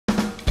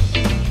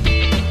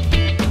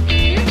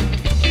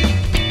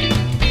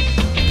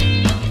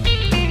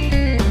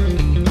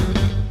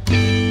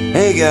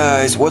Hey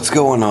guys, what's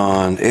going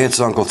on?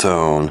 It's Uncle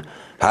Tone.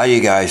 How you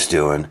guys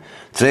doing?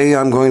 Today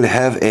I'm going to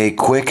have a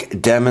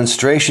quick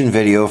demonstration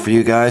video for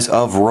you guys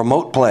of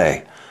remote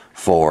play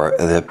for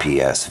the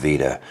PS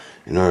Vita.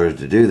 In order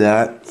to do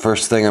that,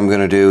 first thing I'm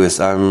going to do is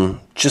I'm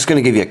just going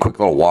to give you a quick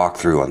little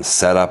walkthrough on the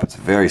setup. It's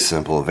very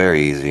simple,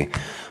 very easy.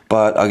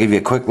 But I'll give you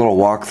a quick little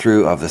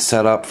walkthrough of the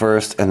setup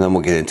first, and then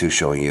we'll get into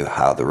showing you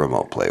how the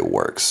remote play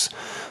works.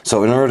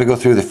 So in order to go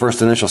through the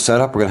first initial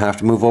setup, we're going to have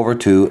to move over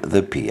to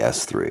the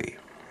PS3.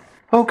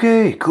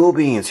 Okay, cool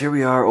beans. Here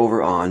we are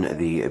over on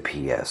the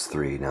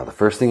PS3. Now the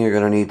first thing you're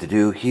going to need to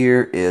do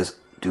here is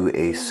do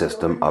a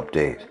system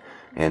update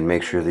and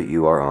make sure that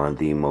you are on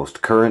the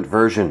most current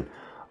version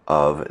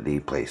of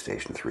the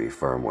PlayStation 3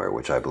 firmware,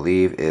 which I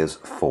believe is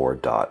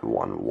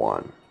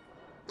 4.11.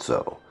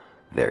 So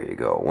there you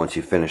go. Once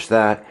you finish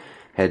that,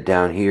 head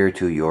down here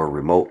to your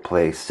remote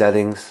play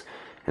settings,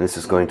 and this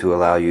is going to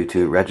allow you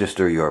to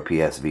register your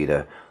PS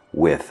Vita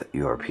with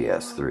your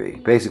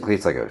PS3. Basically,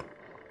 it's like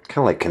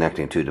kind of like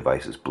connecting two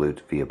devices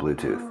via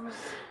Bluetooth.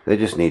 They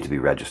just need to be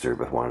registered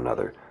with one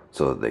another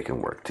so that they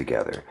can work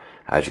together.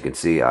 As you can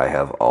see, I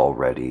have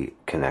already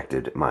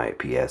connected my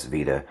PS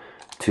Vita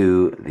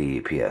to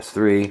the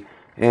PS3,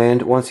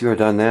 and once you are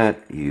done that,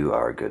 you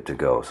are good to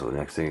go. So the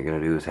next thing you're going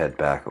to do is head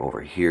back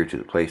over here to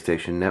the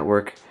PlayStation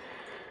Network.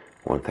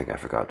 One thing I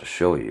forgot to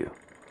show you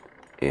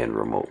in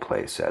remote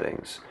play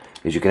settings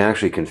is you can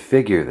actually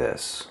configure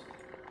this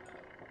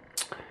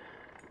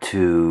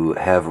to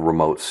have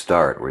remote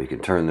start, where you can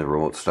turn the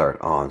remote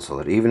start on so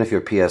that even if your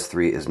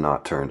PS3 is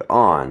not turned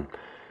on,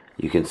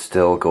 you can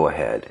still go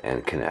ahead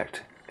and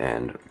connect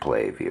and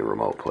play via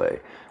remote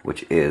play,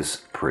 which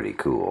is pretty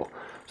cool.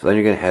 So then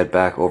you're going to head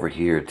back over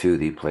here to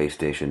the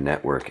PlayStation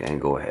Network and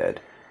go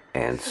ahead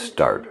and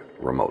start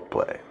remote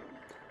play.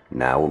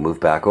 Now we'll move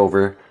back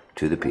over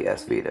to the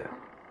PS Vita.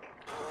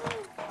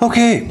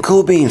 Okay,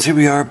 cool beans. Here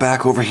we are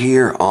back over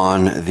here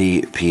on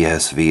the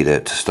PS Vita.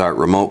 To start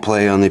remote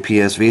play on the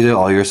PS Vita,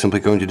 all you're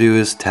simply going to do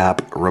is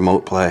tap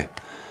remote play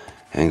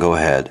and go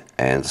ahead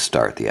and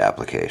start the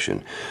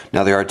application.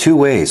 Now there are two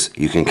ways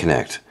you can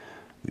connect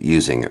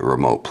using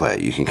remote play.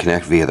 You can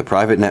connect via the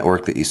private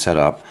network that you set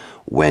up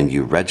when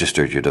you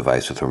registered your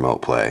device with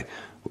remote play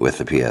with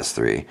the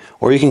PS3,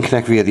 or you can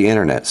connect via the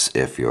internet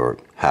if you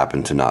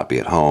happen to not be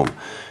at home.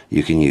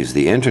 You can use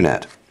the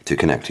internet to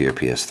connect to your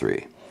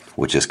PS3,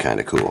 which is kind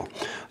of cool.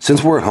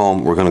 Since we're at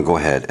home, we're going to go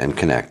ahead and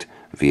connect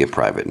via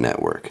private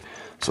network.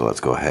 So let's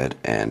go ahead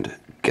and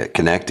get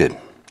connected.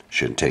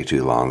 Shouldn't take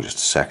too long, just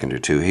a second or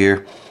two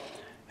here,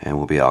 and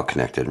we'll be all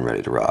connected and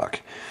ready to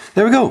rock.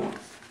 There we go.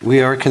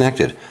 We are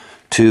connected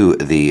to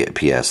the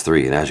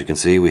PS3, and as you can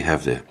see, we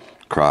have the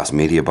cross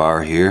media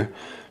bar here,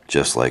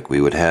 just like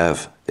we would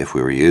have if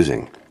we were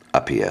using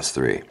a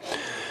PS3,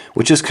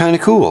 which is kind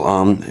of cool.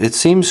 It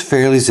seems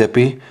fairly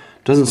zippy,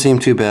 doesn't seem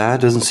too bad,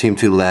 doesn't seem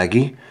too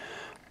laggy,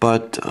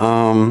 but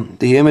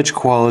the image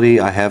quality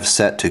I have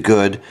set to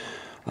good.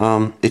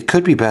 It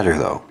could be better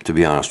though, to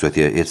be honest with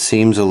you. It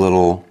seems a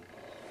little,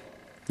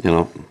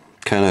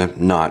 kind of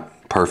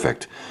not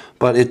perfect,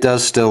 but it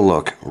does still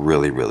look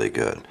really, really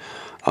good.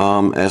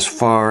 As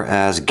far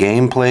as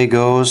gameplay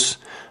goes,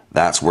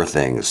 that's where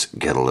things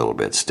get a little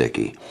bit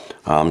sticky.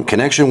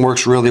 Connection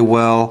works really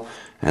well,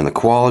 and the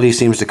quality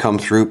seems to come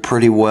through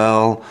pretty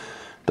well.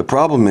 The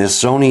problem is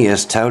Sony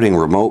is touting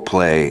remote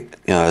play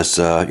as,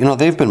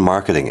 they've been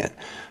marketing it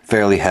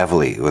fairly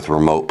heavily with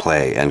remote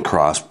play and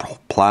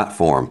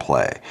cross-platform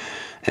play.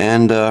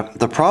 And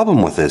the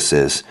problem with this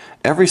is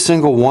every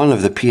single one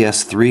of the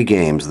PS3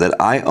 games that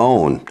I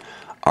own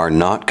are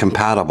not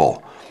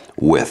compatible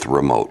with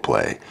remote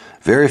play.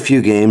 Very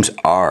few games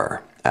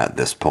are at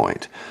this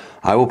point.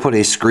 I will put a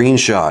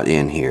screenshot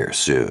in here,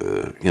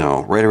 so,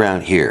 right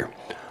around here,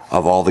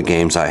 of all the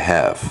games I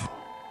have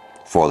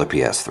for the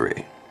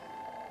PS3.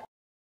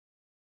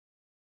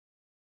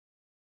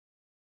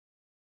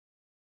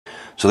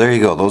 So there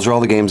you go. Those are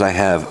all the games I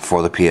have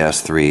for the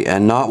PS3,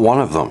 and not one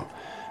of them,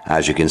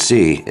 as you can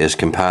see, is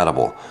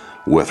compatible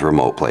with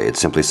remote play. It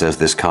simply says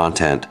this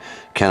content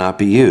cannot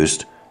be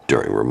used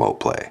during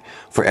remote play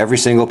for every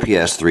single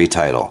PS3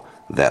 title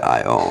that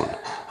I own.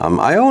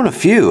 I own a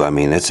few. I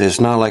mean, it's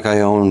not like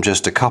I own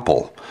just a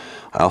couple.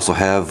 I also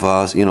have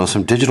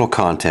some digital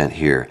content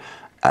here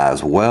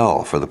as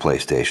well for the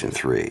PlayStation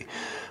 3.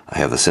 I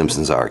have the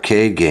Simpsons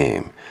arcade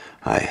game.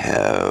 I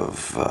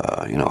have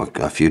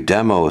a few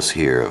demos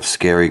here of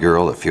Scary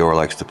Girl that Fiora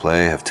likes to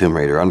play. I have Tomb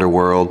Raider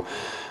Underworld,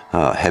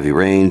 Heavy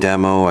Rain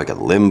demo. I got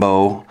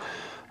Limbo.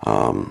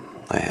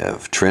 I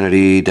have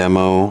Trinity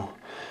demo.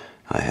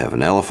 I have an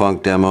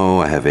Elefunk demo.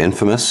 I have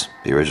Infamous,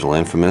 the original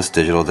Infamous,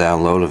 digital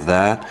download of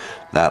that.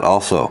 That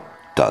also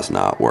does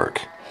not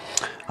work.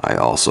 I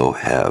also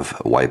have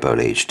Wipeout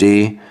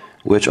HD,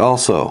 which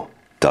also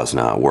does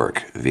not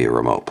work via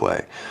remote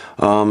play.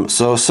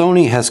 So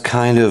Sony has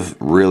kind of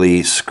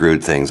really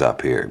screwed things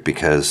up here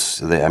because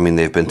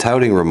they've been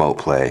touting remote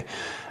play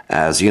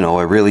as,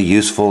 a really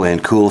useful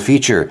and cool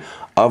feature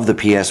of the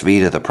PS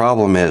Vita. The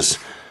problem is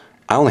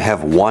I only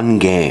have one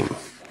game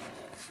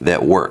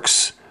that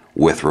works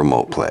with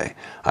Remote Play.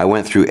 I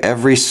went through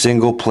every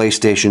single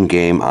PlayStation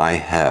game I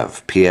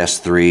have,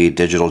 PS3,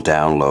 digital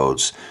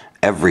downloads,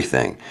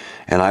 everything,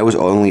 and I was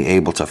only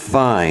able to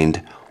find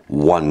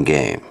one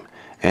game,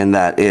 and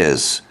that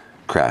is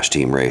Crash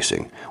Team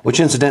Racing, which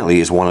incidentally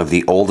is one of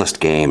the oldest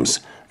games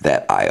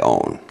that I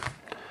own.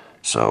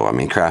 So, I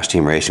mean, Crash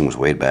Team Racing was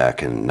way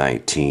back in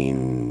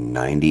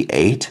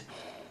 1998,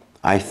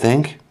 I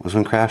think, was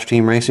when Crash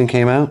Team Racing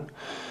came out.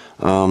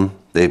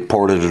 They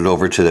ported it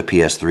over to the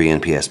PS3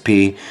 and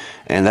PSP,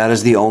 and that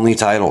is the only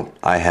title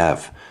I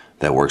have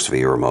that works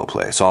via Remote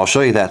Play. So I'll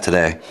show you that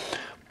today,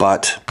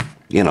 but,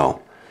 you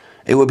know,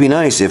 it would be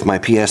nice if my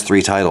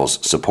PS3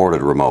 titles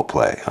supported Remote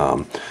Play.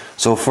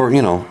 So for,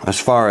 you know, as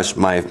far as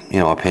my, you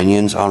know,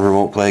 opinions on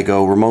Remote Play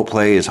go, Remote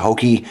Play is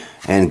hokey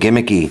and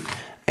gimmicky,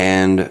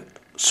 and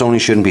Sony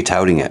shouldn't be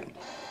touting it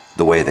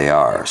the way they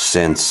are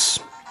since,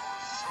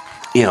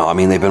 you know, I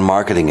mean, they've been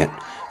marketing it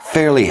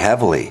fairly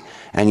heavily,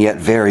 and yet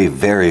very,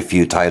 very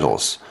few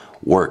titles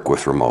work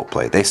with Remote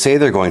Play. They say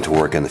they're going to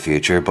work in the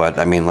future, but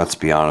I mean, let's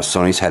be honest,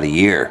 Sony's had a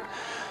year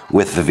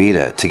with the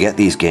Vita to get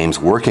these games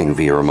working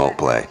via Remote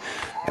Play.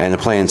 And the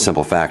plain and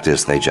simple fact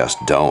is they just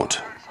don't,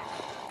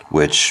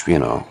 which, you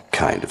know,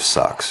 kind of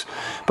sucks.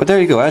 But there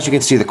you go. As you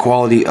can see, the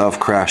quality of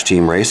Crash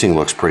Team Racing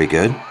looks pretty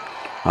good.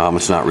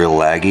 It's not real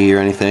laggy or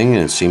anything,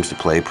 and it seems to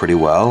play pretty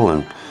well,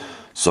 and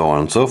so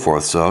on and so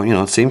forth. So, you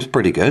know, it seems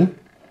pretty good.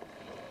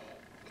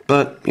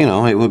 But, you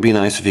know, it would be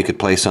nice if you could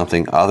play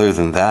something other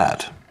than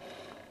that.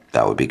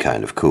 That would be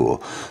kind of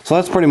cool. So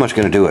that's pretty much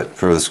going to do it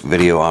for this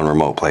video on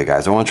Remote Play,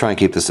 guys. I want to try and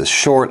keep this as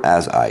short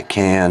as I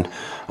can.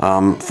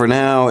 For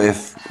now,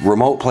 if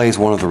Remote Play is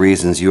one of the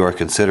reasons you are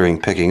considering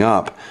picking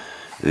up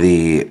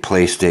the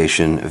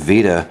PlayStation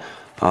Vita,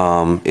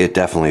 it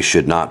definitely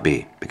should not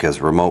be,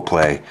 because Remote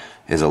Play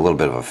is a little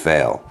bit of a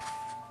fail,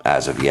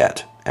 as of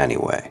yet,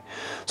 anyway.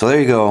 So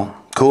there you go.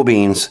 Cool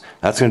beans.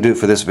 That's going to do it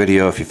for this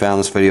video. If you found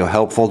this video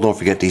helpful, don't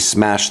forget to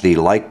smash the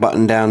like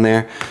button down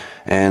there.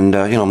 And,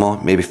 you know,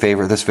 maybe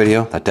favorite this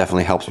video. That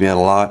definitely helps me out a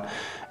lot.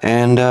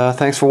 And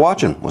thanks for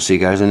watching. We'll see you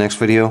guys in the next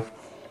video.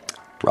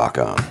 Rock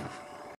on.